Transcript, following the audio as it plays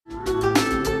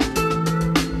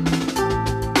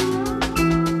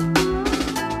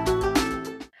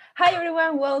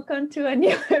welcome to a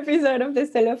new episode of the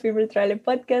Solo Fever Travel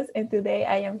podcast. And today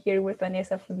I am here with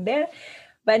Vanessa Fondeur.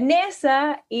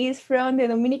 Vanessa is from the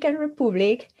Dominican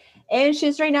Republic and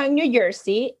she's right now in New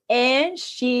Jersey, and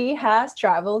she has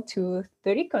traveled to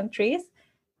 30 countries,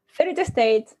 30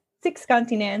 states, 6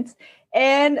 continents,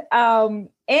 and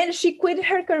she quit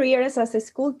her career as a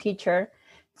school teacher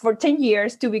for 10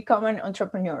 years to become an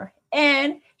entrepreneur.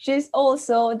 And she's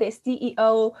also the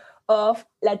CEO of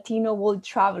Latino World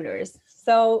Travelers.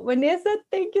 So, Vanessa,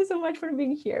 thank you so much for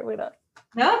being here with us.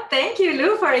 No, thank you,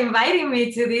 Lou, for inviting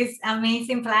me to this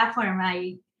amazing platform.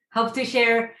 I hope to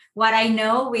share what I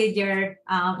know with your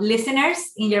listeners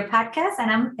in your podcast, and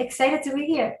I'm excited to be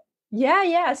here.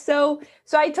 Yeah. So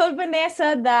I told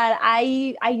Vanessa that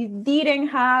I didn't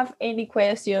have any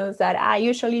questions, that I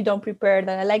usually don't prepare,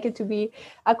 that I like it to be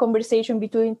a conversation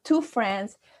between two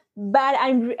friends. But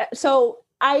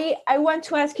I want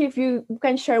to ask you if you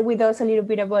can share with us a little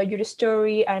bit about your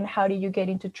story and how did you get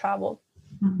into travel?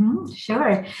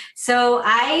 Sure. So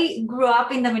I grew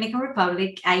up in Dominican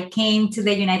Republic. I came to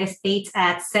the United States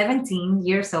at 17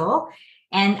 years old,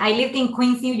 and I lived in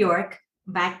Queens, New York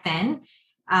back then.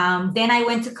 Then I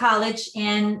went to college,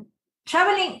 and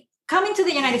coming to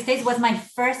the United States was my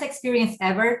first experience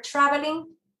ever traveling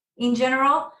in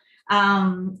general.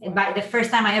 By the first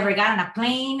time I ever got on a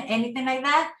plane, anything like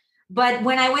that. But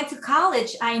when I went to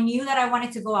college, I knew that I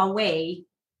wanted to go away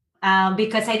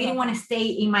because I didn't want to stay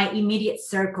in my immediate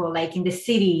circle, like in the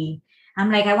city.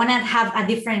 I'm like, I want to have a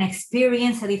different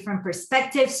experience, a different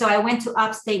perspective. So I went to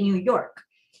upstate New York.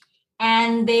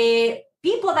 And the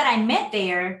people that I met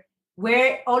there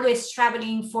were always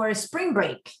traveling for a spring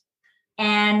break.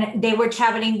 And they were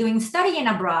traveling, doing studying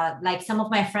abroad. Like some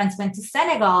of my friends went to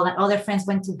Senegal and other friends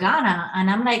went to Ghana. And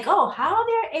I'm like, oh, how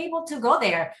they're able to go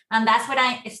there? And that's when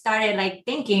I started like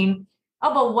thinking,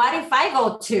 oh, but what if I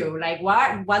go too? Like,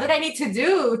 what do I need to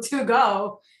do to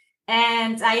go?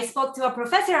 And I spoke to a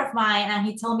professor of mine, and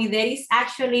he told me there is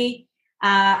actually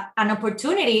an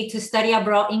opportunity to study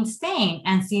abroad in Spain.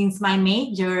 And since my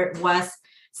major was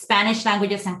Spanish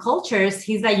languages and cultures,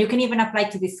 he's like, you can even apply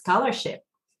to this scholarship.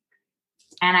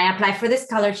 And I applied for the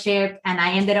scholarship, and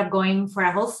I ended up going for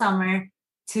a whole summer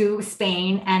to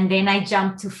Spain. And then I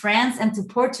jumped to France and to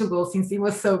Portugal since it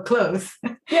was so close.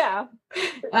 Yeah.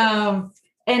 And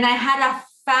I had a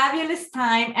fabulous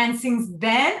time. And since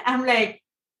then, I'm like,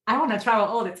 I want to travel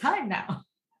all the time now.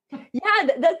 Yeah,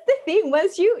 that's the thing.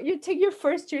 Once you take your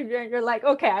first trip, you're like,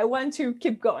 okay, I want to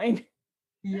keep going.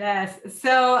 Yes.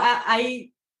 So I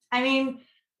mean,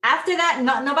 after that,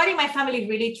 nobody in my family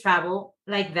really traveled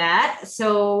like that.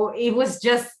 So it was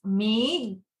just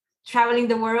me traveling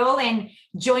the world and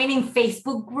joining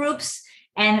Facebook groups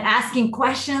and asking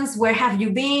questions. Where have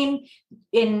you been?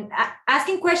 In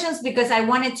asking questions because I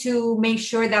wanted to make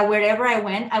sure that wherever I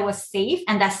went, I was safe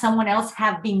and that someone else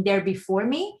have been there before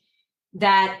me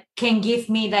that can give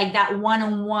me like that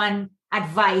one-on-one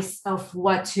advice of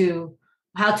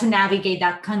how to navigate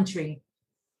that country.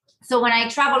 So when I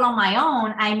travel on my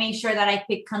own, I make sure that I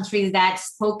pick countries that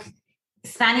spoke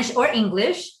Spanish or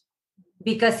English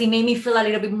because it made me feel a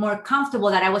little bit more comfortable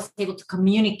that I was able to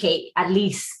communicate at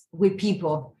least with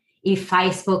people if I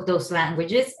spoke those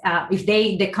languages, if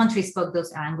the country spoke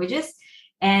those languages.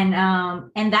 And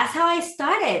that's how I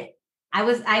started. I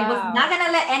was not going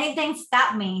to let anything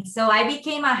stop me. So I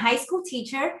became a high school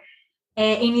teacher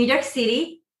in New York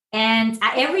City. And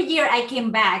every year I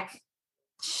came back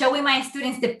showing my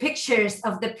students the pictures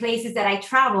of the places that I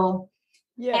travel.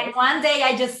 Yes. And one day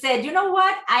I just said, you know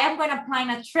what? I am going to plan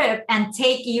a trip and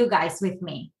take you guys with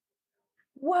me.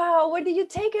 Wow. Where did you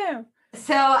take them?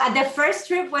 So the first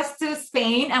trip was to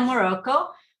Spain and Morocco.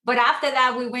 But after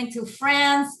that, we went to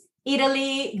France,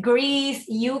 Italy, Greece,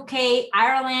 UK,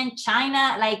 Ireland,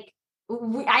 China. Like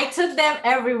I took them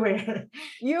everywhere.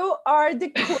 You are the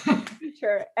coolest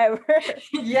teacher ever.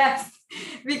 Yes,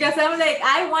 because I'm like,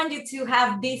 I want you to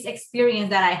have this experience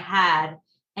that I had.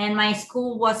 And my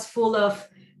school was full of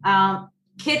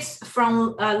kids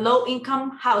from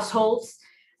low-income households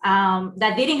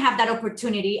that didn't have that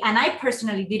opportunity. And I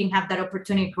personally didn't have that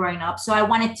opportunity growing up. So I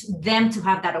wanted them to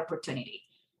have that opportunity.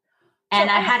 And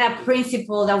I had a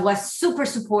principal that was super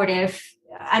supportive.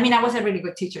 I mean, I was a really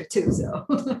good teacher too. So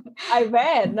I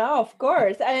bet. No, of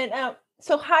course. And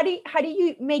so how do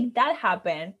you make that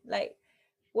happen? Like,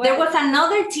 there was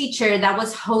another teacher that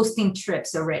was hosting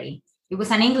trips already. It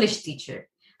was an English teacher.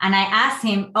 And I asked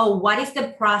him, oh, what is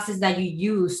the process that you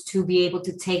use to be able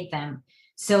to take them?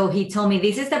 So he told me,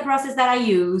 this is the process that I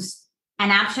use.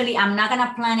 And actually, I'm not going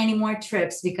to plan any more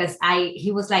trips because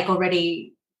he was like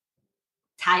already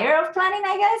tired of planning,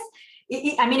 I guess.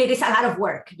 it is a lot of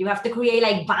work. You have to create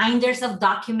like binders of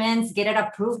documents, get it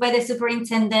approved by the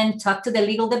superintendent, talk to the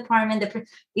legal department.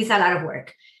 It's a lot of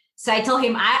work. So I told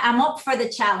him, I'm up for the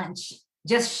challenge.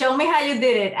 Just show me how you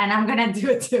did it, and I'm going to do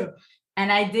it too.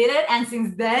 And I did it. And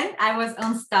since then, I was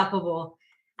unstoppable.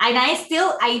 And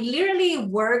I literally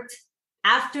worked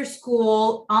after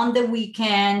school, on the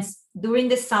weekends, during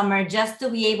the summer, just to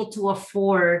be able to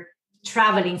afford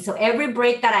traveling. So every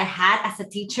break that I had as a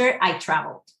teacher, I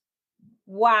traveled.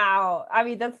 Wow. I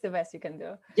mean, that's the best you can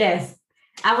do. Yes.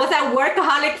 I was a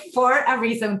workaholic for a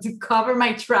reason, to cover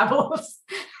my travels.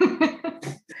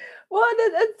 Well,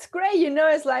 that's great.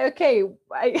 It's like, okay,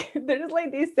 there's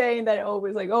like this saying that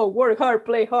always like, oh, work hard,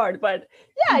 play hard. But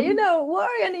yeah, work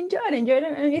and enjoy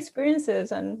the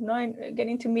experiences and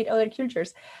getting to meet other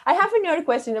cultures. I have another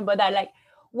question about that. Like,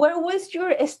 what was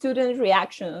your student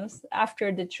reactions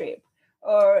after the trip?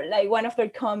 Or like one of their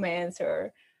comments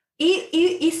or...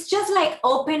 It's just like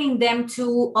opening them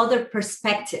to other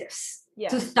perspectives,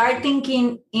 to start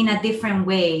thinking in a different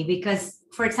way. Because,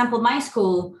 for example, my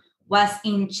school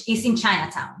is in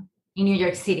Chinatown in New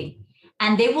York City,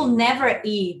 and they will never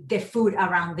eat the food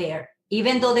around there,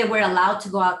 even though they were allowed to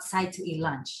go outside to eat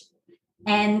lunch.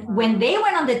 And when they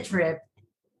went on the trip,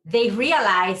 they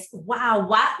realized, wow,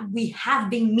 what we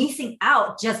have been missing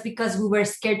out just because we were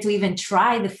scared to even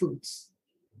try the foods.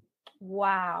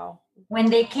 Wow. When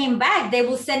they came back, they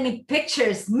will send me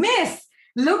pictures. Miss,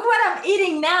 look what I'm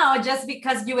eating now just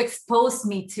because you exposed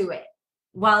me to it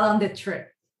while on the trip.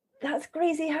 That's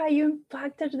crazy how you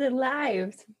impacted their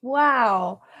lives.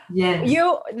 Wow. Yes.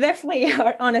 You definitely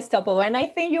are unstoppable. And I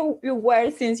think you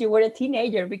were since you were a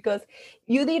teenager, because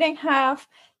you didn't have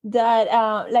that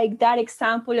that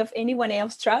example of anyone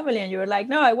else traveling. You were like,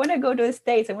 no, I want to go to the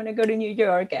States. I want to go to New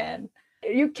York. And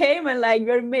you came and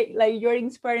you're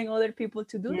inspiring other people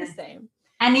to do the same.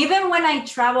 And even when I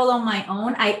travel on my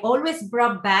own, I always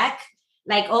brought back,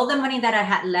 like, all the money that I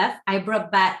had left. I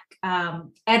brought back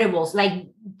edibles, like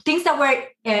things that were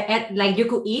like you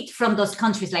could eat from those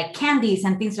countries, like candies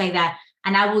and things like that.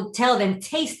 And I would tell them,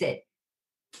 taste it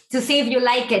to see if you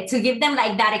like it, to give them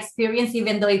like that experience,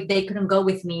 even though if they couldn't go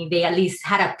with me, they at least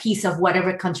had a piece of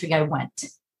whatever country I went.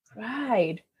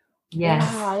 Right. Yes.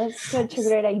 Wow, that's such a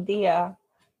great idea.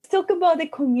 Let's talk about the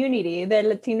community, the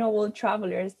Latino world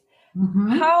travelers.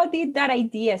 Mm-hmm. How did that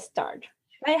idea start?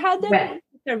 Like, how did it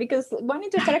start? Because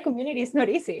wanting to start a community is not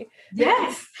easy.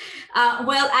 Yes.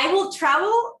 Well, I will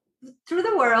travel through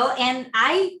the world, and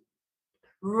I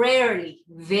rarely,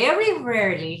 very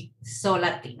rarely saw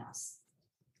Latinos.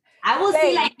 I will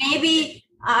see like maybe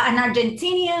an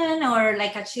Argentinian or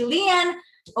like a Chilean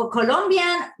or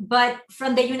Colombian, but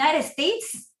from the United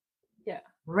States,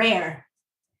 rare.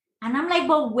 And I'm like,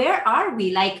 but where are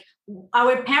we? Like,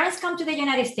 our parents come to the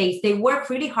United States. They work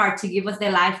really hard to give us the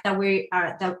life that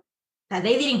that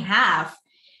they didn't have.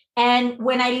 And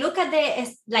when I look at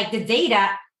the data,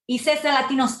 it says that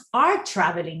Latinos are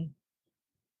traveling.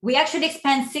 We actually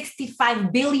spend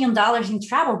 $65 billion in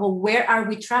travel, but where are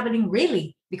we traveling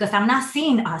really? Because I'm not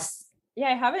seeing us. Yeah,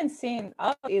 I haven't seen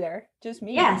us either, just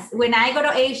me. Yes, when I go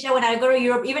to Asia, when I go to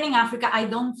Europe, even in Africa, I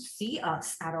don't see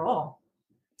us at all.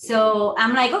 So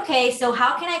I'm like, okay, so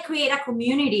how can I create a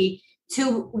community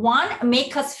to, one,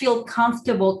 make us feel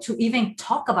comfortable to even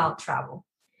talk about travel?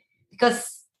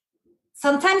 Because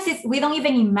sometimes we don't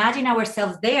even imagine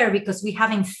ourselves there because we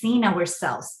haven't seen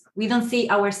ourselves. We don't see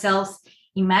ourselves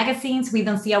in magazines. We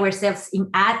don't see ourselves in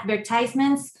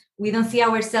advertisements. We don't see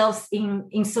ourselves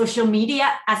in social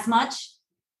media as much.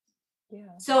 Yeah.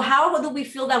 So how do we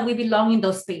feel that we belong in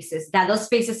those spaces, that those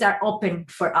spaces are open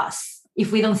for us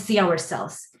if we don't see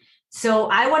ourselves? So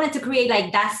I wanted to create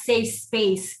like that safe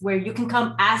space where you can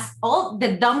come ask all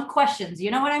the dumb questions.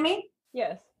 You know what I mean?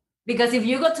 Yes. Because if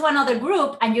you go to another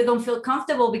group and you don't feel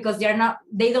comfortable because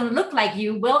they don't look like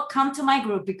you, well, come to my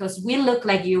group because we look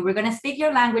like you. We're going to speak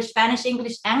your language, Spanish,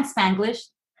 English, and Spanglish.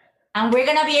 And we're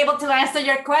going to be able to answer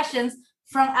your questions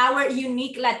from our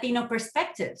unique Latino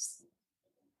perspectives.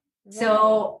 Right.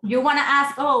 So you want to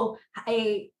ask,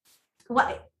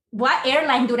 what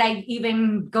airline do I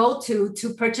even go to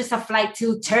purchase a flight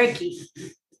to Turkey?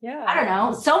 Yeah, I don't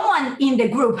know. Someone in the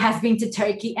group has been to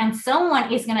Turkey and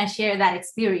someone is going to share that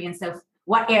experience of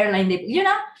what airline they,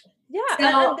 Yeah.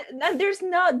 So, and there's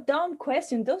no dumb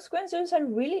questions. Those questions are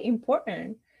really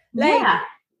important. Like,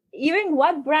 even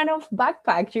what brand of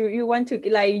backpack you want to,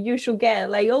 like, you should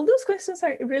get, like, all those questions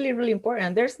are really, really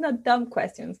important. There's no dumb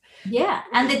questions. Yeah.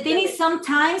 And the thing is,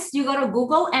 sometimes you go to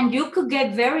Google and you could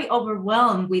get very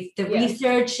overwhelmed with the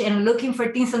research and looking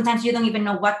for things. Sometimes you don't even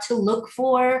know what to look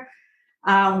for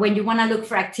when you want to look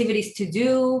for activities to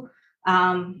do.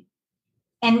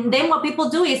 And then what people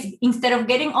do is, instead of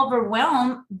getting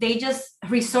overwhelmed, they just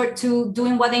resort to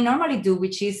doing what they normally do,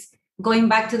 which is going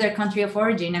back to their country of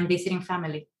origin and visiting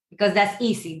family, because that's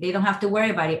easy. They don't have to worry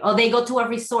about it. Or they go to a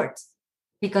resort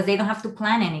because they don't have to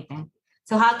plan anything.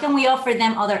 So how can we offer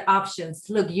them other options?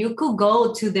 Look, you could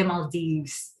go to the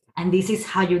Maldives, and this is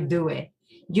how you do it.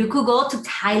 You could go to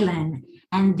Thailand,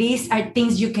 and these are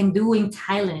things you can do in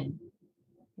Thailand.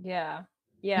 Yeah.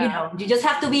 You just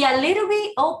have to be a little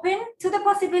bit open to the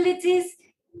possibilities.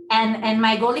 And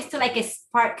my goal is to like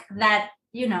spark that,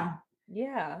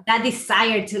 that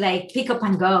desire to like pick up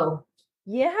and go.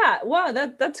 Yeah. Wow.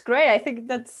 That's great. I think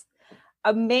that's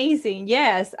amazing.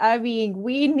 Yes. I mean,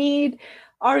 we need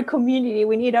our community,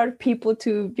 we need our people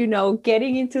to,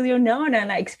 getting into the unknown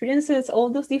and experiences all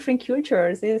those different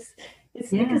cultures because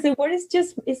the world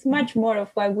is much more of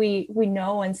what we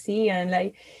know and see,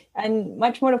 and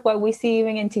much more of what we see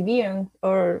even in TV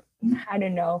or I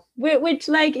don't know, which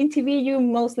like in TV you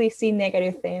mostly see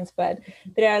negative things, but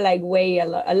there are like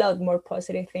a lot more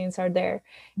positive things are there.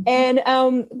 And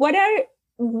what are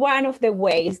one of the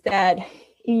ways that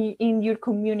in your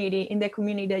community, in the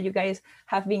community that you guys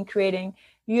have been creating,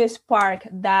 you spark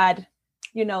that,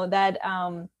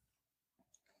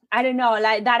 I don't know,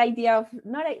 like that idea of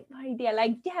not idea,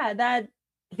 like that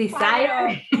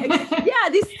desire.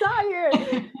 Desire.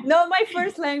 No, my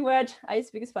first language, I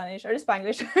speak Spanish or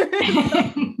Spanglish.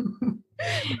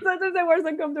 Sometimes the words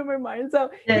that come to my mind.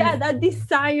 So that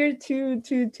desire to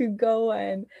go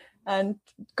and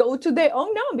go to the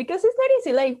unknown, because it's not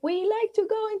easy. Like we like to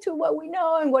go into what we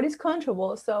know and what is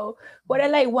comfortable. So what I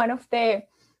like one of the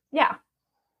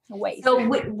ways. So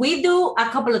we do a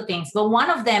couple of things, but one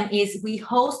of them is we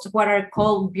host what are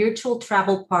called virtual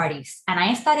travel parties. And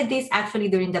I started this actually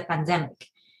during the pandemic,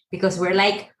 because we're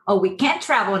like, oh, we can't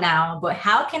travel now, but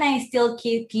how can I still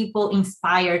keep people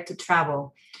inspired to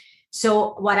travel?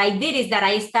 So what I did is that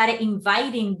I started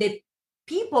inviting the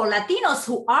people, Latinos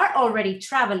who are already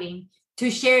traveling,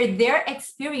 to share their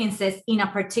experiences in a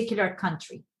particular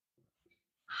country.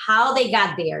 How they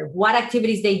got there, what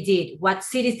activities they did, what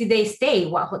cities did they stay,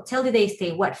 what hotel did they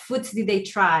stay, what foods did they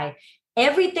try,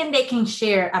 everything they can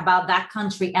share about that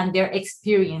country and their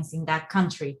experience in that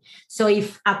country. So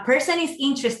if a person is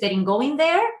interested in going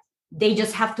there, they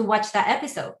just have to watch that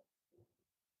episode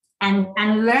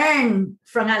and learn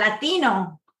from a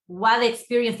Latino what the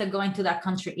experience of going to that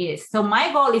country is. So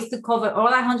my goal is to cover all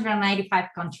 195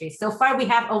 countries. So far, we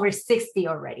have over 60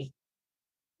 already.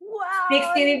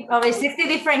 Wow. Over 60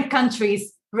 different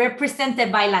countries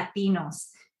represented by Latinos.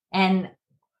 And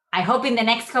I hope in the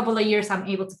next couple of years, I'm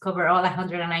able to cover all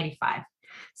 195.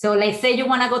 So let's say you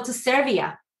want to go to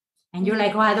Serbia and you're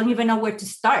like, well, I don't even know where to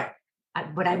start,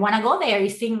 but I want to go there. You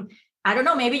think, I don't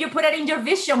know, maybe you put it in your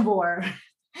vision board.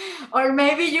 Or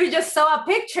maybe you just saw a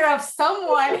picture of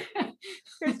someone.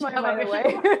 Here's mine, by the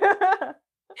way.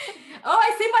 Oh,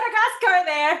 I see Madagascar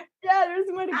there. Yeah, there's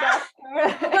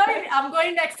Madagascar. I'm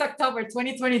going next October,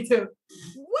 2022.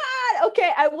 What? Okay,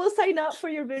 I will sign up for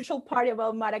your virtual party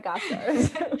about Madagascar.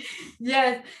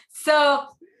 Yes. So,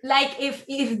 like, if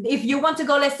you want to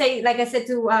go, let's say, like I said,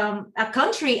 to a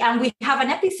country, and we have an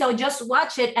episode, just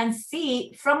watch it and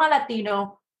see from a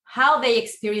Latino how they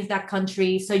experience that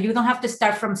country. So you don't have to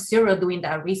start from zero doing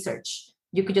that research.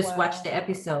 You could just watch the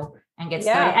episode and get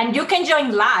started. And you can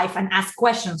join live and ask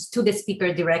questions to the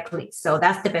speaker directly. So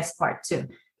that's the best part too.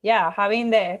 Yeah,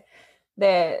 having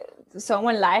the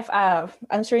someone live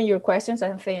answering your questions,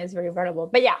 I think is very valuable.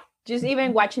 But yeah, just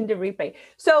even watching the replay.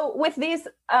 So with this,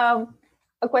 a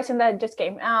question that just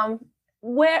came,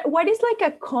 what is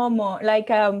like a common, like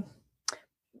a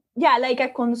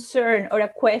concern or a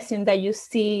question that you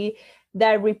see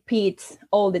that repeats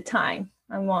all the time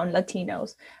among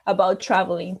Latinos about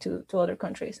traveling to other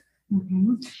countries?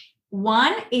 Mm-hmm.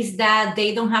 One is that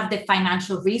they don't have the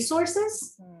financial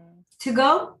resources to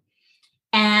go.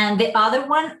 And the other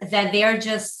one, that they're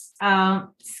just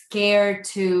scared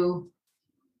to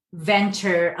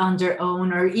venture on their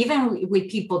own, or even with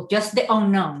people, just the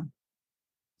unknown.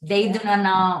 They do not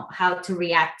know how to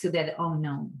react to the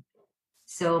unknown.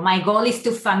 So my goal is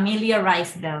to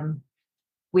familiarize them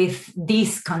with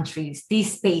these countries,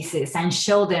 these spaces, and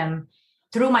show them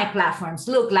through my platforms.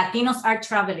 Look, Latinos are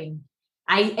traveling.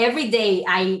 Every day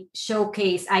I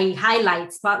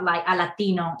highlight, spotlight a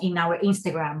Latino in our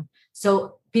Instagram.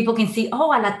 So people can see,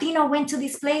 oh, a Latino went to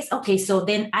this place. Okay, so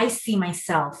then I see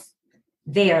myself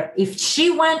there. If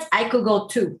she went, I could go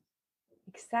too.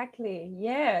 Exactly.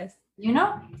 Yes. You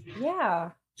know?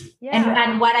 Yeah. Yeah.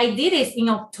 And what I did is in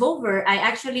October, I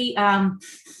actually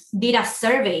did a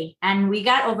survey, and we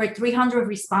got over 300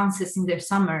 responses in the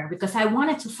summer, because I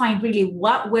wanted to find really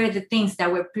what were the things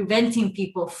that were preventing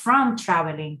people from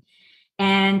traveling.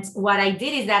 And what I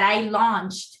did is that I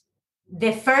launched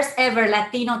the first ever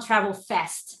Latino Travel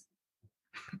Fest.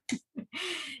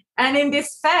 And in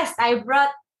this fest, I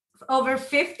brought over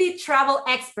 50 travel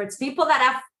experts, people that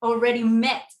I've already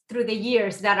met through the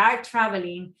years that are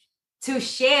traveling, to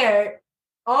share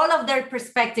all of their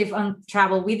perspective on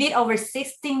travel. We did over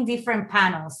 16 different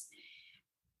panels.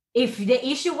 If the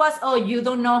issue was, oh, you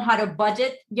don't know how to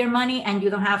budget your money and you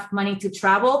don't have money to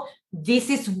travel,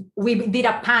 we did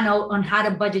a panel on how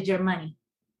to budget your money.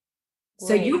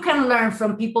 So you can learn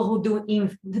from people who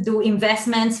do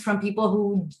investments, from people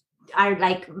who are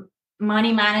like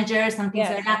money managers and things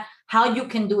like that, how you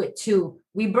can do it too.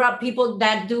 We brought people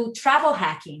that do travel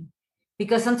hacking,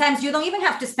 because sometimes you don't even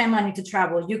have to spend money to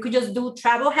travel. You could just do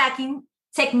travel hacking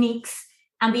techniques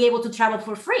and be able to travel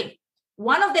for free.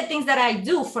 One of the things that I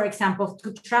do, for example,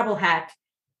 to travel hack,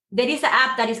 there is an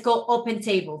app that is called Open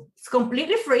Table. It's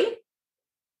completely free.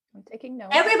 I'm taking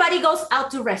notes. Everybody goes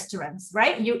out to restaurants,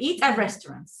 right? You eat at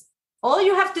restaurants. All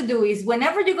you have to do is,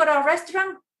 whenever you go to a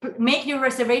restaurant, make your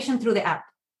reservation through the app.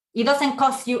 It doesn't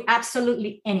cost you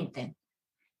absolutely anything.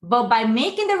 But by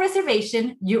making the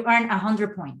reservation, you earn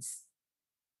 100 points.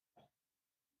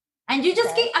 And you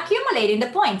just keep accumulating the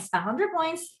points, 100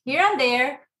 points here and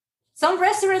there. Some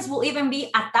restaurants will even be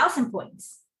 1,000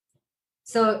 points.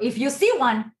 So if you see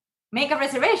one, make a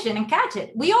reservation and catch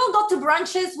it. We all go to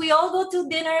brunches. We all go to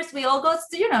dinners. We all go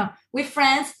to, with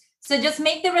friends. So just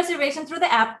make the reservation through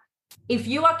the app. If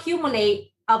you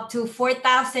accumulate up to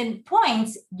 4,000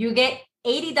 points, you get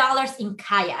 $80 in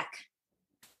kayak.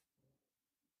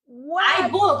 What? I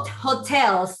booked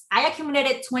hotels. I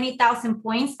accumulated 20,000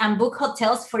 points and booked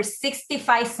hotels for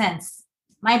 65 cents.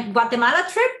 My Guatemala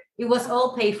trip, it was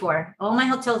all paid for. All my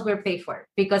hotels were paid for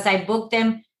because I booked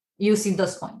them using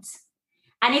those points.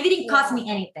 And it didn't cost me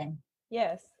anything.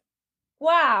 Yes.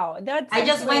 Wow. I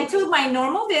just went to my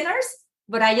normal dinners,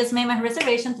 but I just made my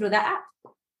reservation through the app.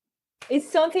 It's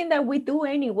something that we do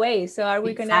anyway. So are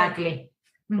we Exactly.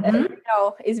 Mm-hmm.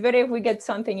 It's better if we get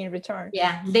something in return.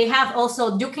 Yeah. They have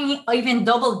also, you can even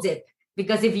double dip,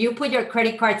 because if you put your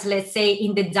credit cards, let's say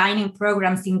in the dining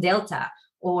programs in Delta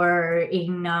or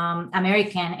in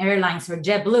American Airlines or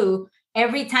JetBlue,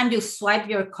 every time you swipe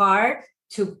your card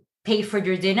to pay for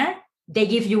your dinner, they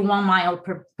give you 1 mile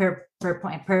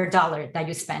per dollar that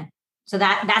you spend. So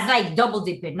that's like double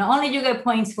dipping. Not only you get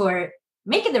points for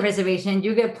making the reservation,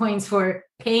 you get points for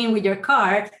paying with your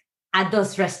card at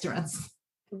those restaurants.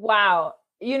 Wow.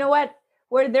 You know what?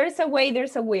 Where there's a way,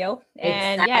 there's a will.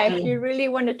 And if you really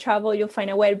want to travel, you'll find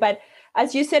a way. But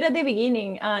as you said at the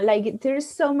beginning, there's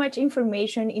so much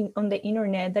information on the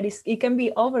internet that it can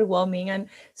be overwhelming. And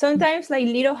sometimes like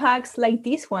little hacks like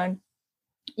this one,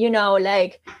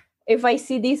 like if I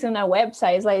see this on a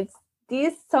website, it's like, is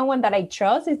this someone that I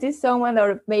trust? Is this someone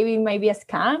that maybe might be a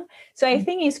scam? So I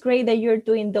think it's great that you're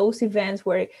doing those events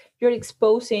where you're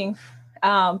exposing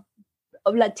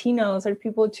of Latinos or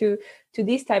people to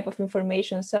this type of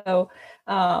information. So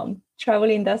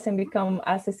traveling doesn't become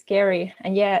as scary.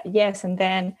 And and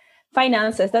then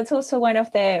finances. That's also one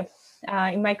of the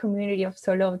in my community of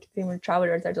solo female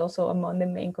travelers. That's also among the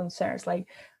main concerns. Well,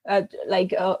 I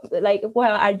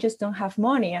just don't have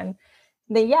money, and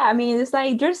then it's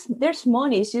like there's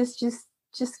money. It's just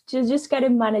gotta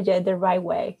manage it the right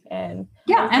way, and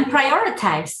and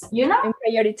prioritize. And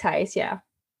prioritize,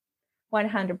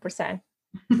 100%.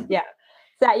 Yeah.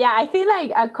 So I feel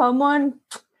like a common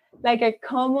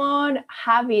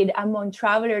habit among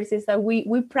travelers is that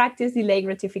we practice delayed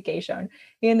gratification,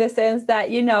 in the sense that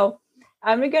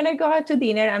I'm not gonna go out to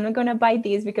dinner, I'm not gonna buy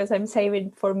this because I'm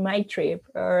saving for my trip,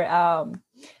 or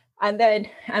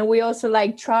and we also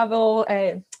like travel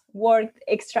and work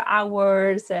extra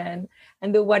hours and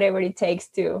do whatever it takes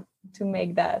to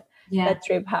make that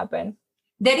trip happen.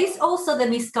 There is also the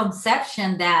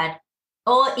misconception that,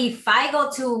 if I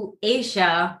go to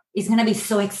Asia, it's going to be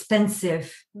so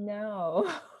expensive. No.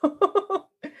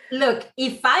 Look,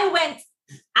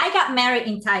 I got married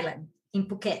in Thailand, in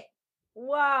Phuket.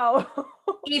 Wow.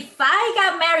 If I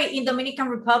got married in Dominican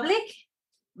Republic,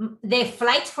 the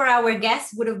flight for our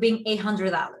guests would have been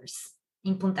 $800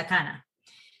 in Punta Cana.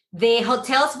 The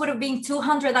hotels would have been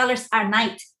 $200 a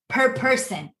night per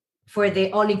person for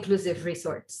the all-inclusive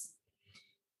resorts.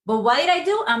 But what did I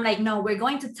do? I'm like, no, we're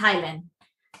going to Thailand.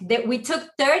 We took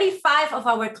 35 of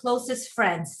our closest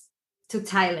friends to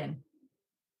Thailand.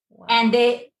 Wow. And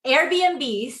the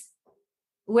Airbnbs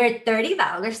were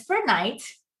 $30 per night.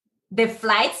 the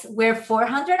flights were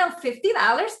 $450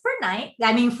 per night.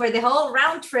 I mean, for the whole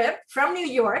round trip from New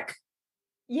York.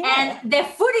 Yeah. And the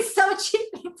food is so cheap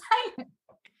in Thailand.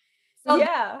 So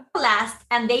yeah. they last,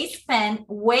 and they spend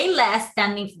way less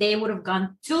than if they would have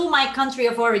gone to my country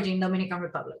of origin, Dominican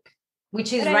Republic,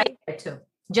 which is right there too.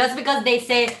 Just because they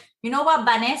say, you know what,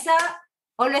 Vanessa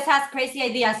always has crazy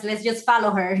ideas. Let's just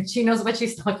follow her. She knows what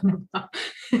she's talking about.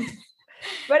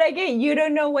 But again, you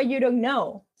don't know what you don't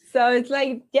know. So it's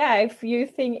like, yeah, if you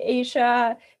think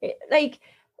Asia, like,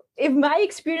 if my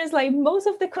experience, like most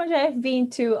of the countries I've been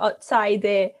to outside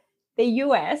the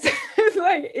US, it's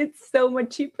like it's so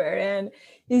much cheaper, and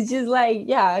it's just like,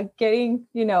 yeah, getting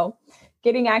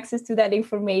access to that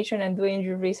information and doing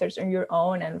your research on your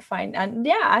own and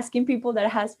asking people that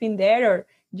has been there, or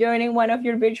joining one of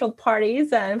your virtual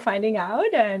parties and finding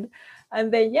out, and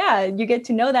then you get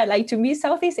to know that. Like, to me,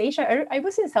 Southeast Asia, I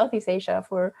was in Southeast Asia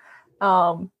for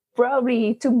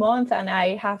probably 2 months, and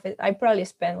I probably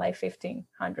spent like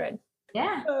 1,500.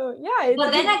 Yeah. So, yeah.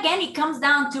 But then again, it comes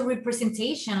down to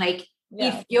representation. Like,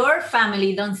 if your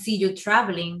family don't see you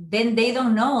traveling, then they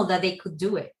don't know that they could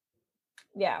do it.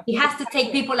 Yeah. It has to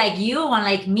take people like you and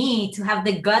like me to have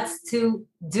the guts to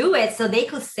do it, so they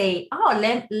could say, oh,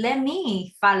 let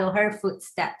me follow her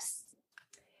footsteps.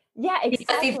 Yeah,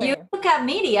 exactly. Because if you look at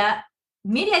media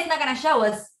is not going to show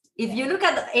us. If you look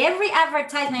at every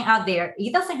advertisement out there,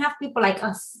 it doesn't have people like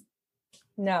us.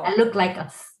 No. That look like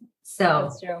us. So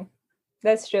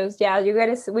that's true. Yeah,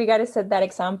 we gotta set that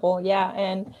example. Yeah.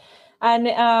 And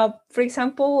for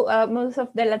example, most of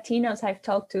the Latinos I've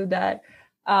talked to that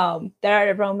are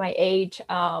around my age,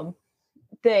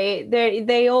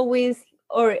 they always,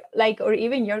 or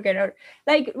even younger, or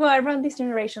like, well, around this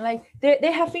generation, like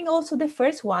they have been also the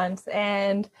first ones,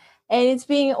 and it's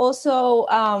being also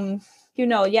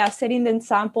setting the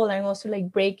example, and also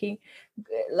like breaking,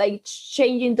 like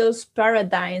changing those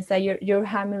paradigms that your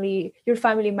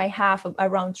family might have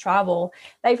around travel.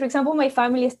 Like, for example, my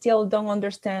family still don't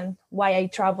understand why I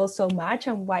travel so much,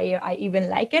 and why I even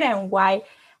like it, and why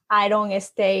I don't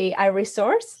stay at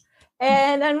resorts.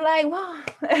 And I'm like, wow,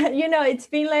 it's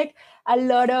been like a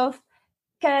lot of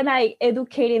kind of like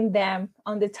educating them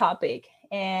on the topic.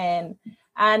 And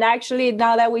actually,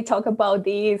 now that we talk about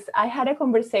this, I had a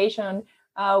conversation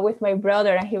with my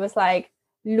brother, and he was like,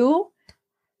 Lou,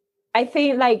 I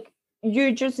think like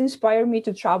you just inspired me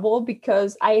to travel,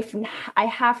 because I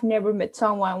have never met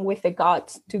someone with the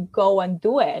guts to go and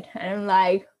do it. And I'm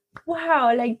like,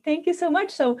 wow, like, thank you so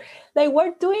much. So like,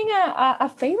 we're doing a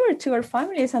favor to our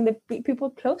families and the people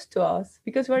close to us,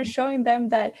 because we're showing them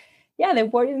that, yeah, the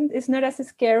world is not as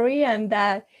scary, and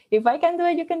that if I can do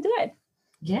it, you can do it.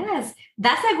 Yes,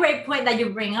 that's a great point that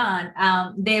you bring on.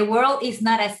 The world is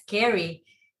not as scary.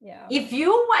 Yeah. If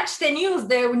you watch the news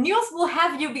will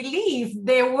have you believe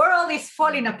the world is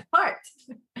falling apart.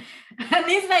 And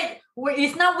it's like,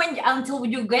 it's not until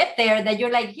you get there that you're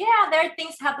like, yeah, there are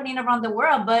things happening around the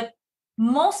world, but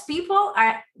most people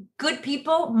are good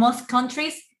people. Most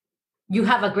countries, you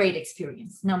have a great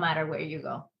experience no matter where you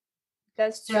go.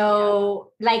 That's true.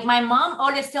 So, like, my mom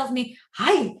always tells me,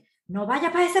 ay, no vaya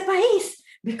para ese país,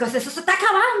 because eso se está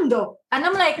acabando. And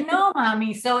I'm like, no,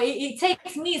 mommy. So it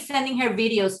takes me sending her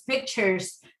videos,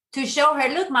 pictures, to show her,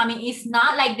 look, mommy, it's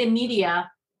not like the media.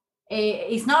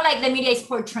 It's not like the media is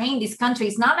portraying this country.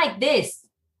 It's not like this.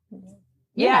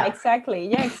 Yeah, exactly.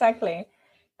 Yeah, exactly.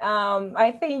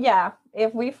 I think,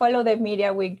 if we follow the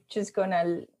media, we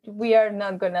are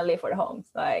not gonna live our homes.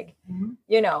 Like,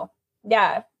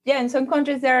 in some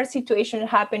countries there are situations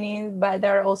happening, but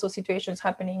there are also situations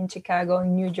happening in Chicago,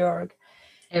 New York,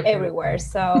 everywhere.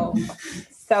 So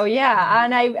yeah,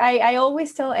 and I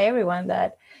always tell everyone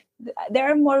that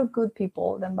there are more good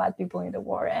people than bad people in the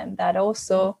world, and that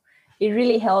also it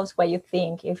really helps what you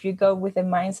think. If you go with the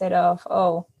mindset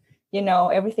of,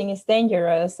 everything is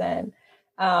dangerous, and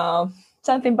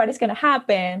something bad is going to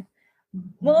happen,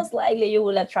 most likely you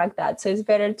will attract that. So it's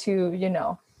better to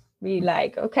be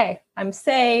like, okay, I'm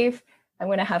safe, I'm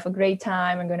going to have a great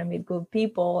time, I'm going to meet good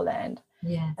people, and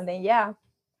then wow.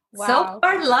 So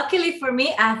far, luckily for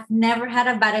me, I've never had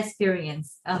a bad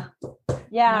experience.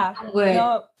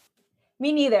 No,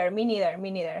 me neither.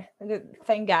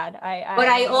 Thank God. But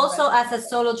I also, as a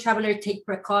solo traveler, take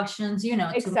precautions, to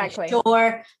make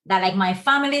sure that, like, my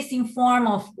family is informed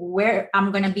of where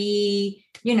I'm gonna be,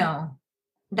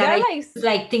 that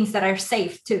like things that are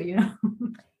safe too,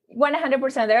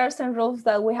 100%. There are some rules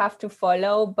that we have to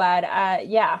follow, but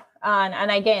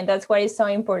and again, that's why it's so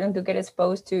important to get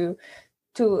exposed to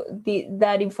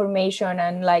that information,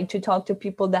 and like to talk to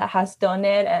people that has done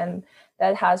it and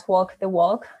that has walked the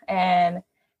walk. And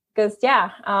because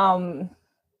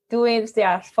do it,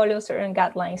 follow certain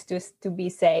guidelines to be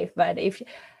safe. But if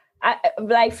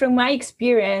like from my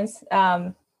experience,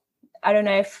 I don't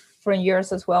know if from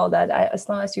yours as well, that as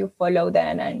long as you follow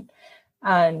them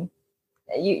and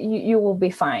you will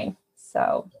be fine.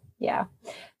 So yeah.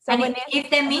 So and if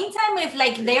the meantime, if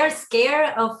like they are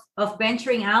scared of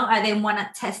venturing out and they want to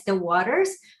test the waters,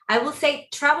 I will say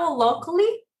travel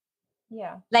locally.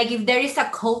 Yeah. Like if there is a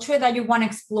culture that you want to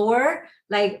explore,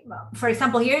 like for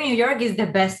example, here in New York is the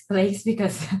best place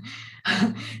because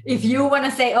if you want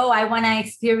to say, oh, I want to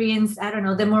experience, I don't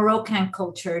know, the Moroccan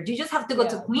culture, you just have to go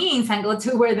to Queens and go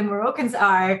to where the Moroccans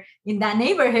are in that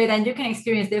neighborhood, and you can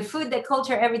experience the food, the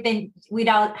culture, everything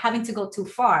without having to go too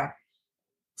far.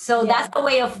 So that's a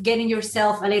way of getting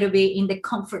yourself a little bit in the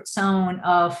comfort zone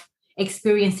of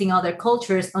experiencing other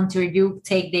cultures until you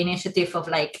take the initiative of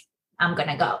like, I'm going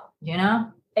to go, you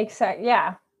know? Exactly.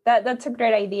 Yeah. That's a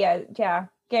great idea. Yeah.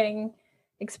 Getting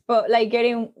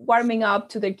warming up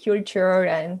to the culture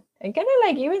and kind of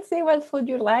like even say what food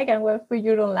you like and what food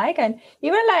you don't like. And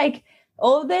even like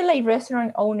all the like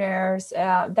restaurant owners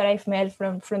that I've met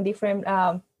from different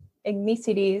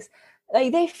ethnicities,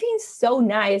 like they feel so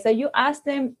nice that you ask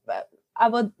them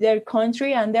about their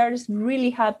country and they're just really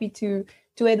happy to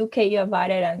educate you about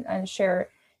it and share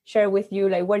with you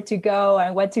like where to go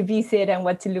and what to visit and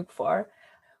what to look for.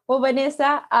 Well,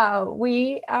 Vanessa,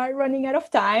 we are running out of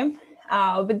time,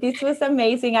 but this was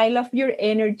amazing. I love your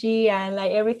energy and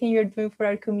like everything you're doing for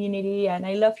our community, and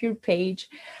I love your page.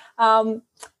 I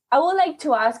would like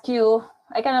to ask you,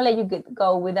 I cannot let you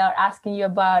go without asking you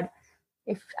about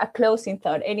if a closing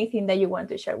thought, anything that you want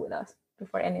to share with us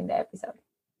before ending the episode.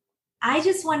 I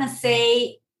just want to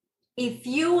say, if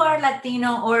you are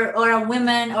Latino or a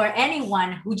woman or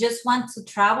anyone who just wants to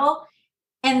travel,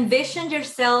 envision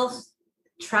yourself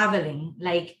traveling.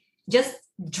 Like just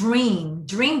dream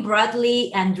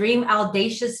broadly and dream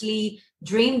audaciously.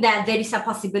 Dream that there is a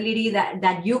possibility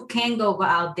that you can go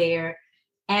out there.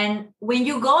 And when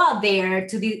you go out there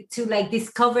to like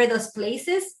discover those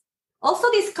places,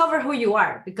 also discover who you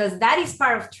are, because that is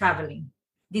part of traveling.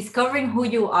 Discovering who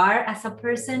you are as a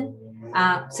person,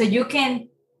 so you can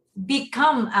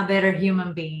become a better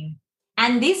human being.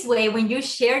 And this way, when you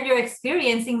share your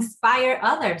experience, inspire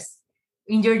others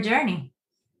in your journey.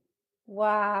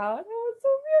 Wow, that was so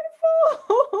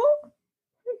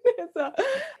beautiful.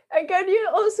 And can you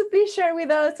also please share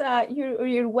with us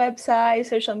your website,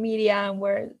 social media, and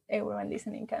where everyone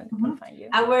listening can find you?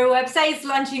 Our website is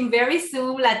launching very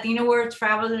soon,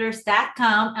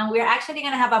 LatinoWorldTravelers.com, and we're actually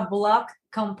going to have a blog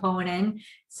component.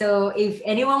 So if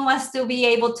anyone wants to be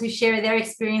able to share their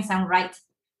experience and write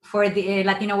for the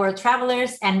Latino World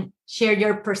Travelers and share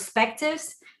your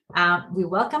perspectives, we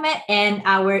welcome it. And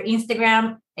our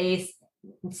Instagram is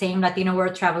same Latino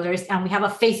World Travelers, and we have a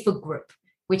Facebook group,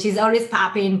 which is always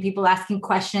popping, people asking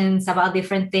questions about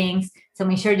different things. So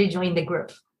make sure you join the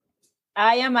group.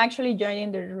 I am actually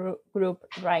joining the group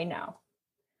right now.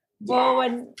 Yeah.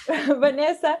 Well,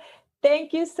 Vanessa,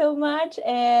 thank you so much.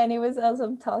 And it was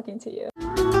awesome talking to you.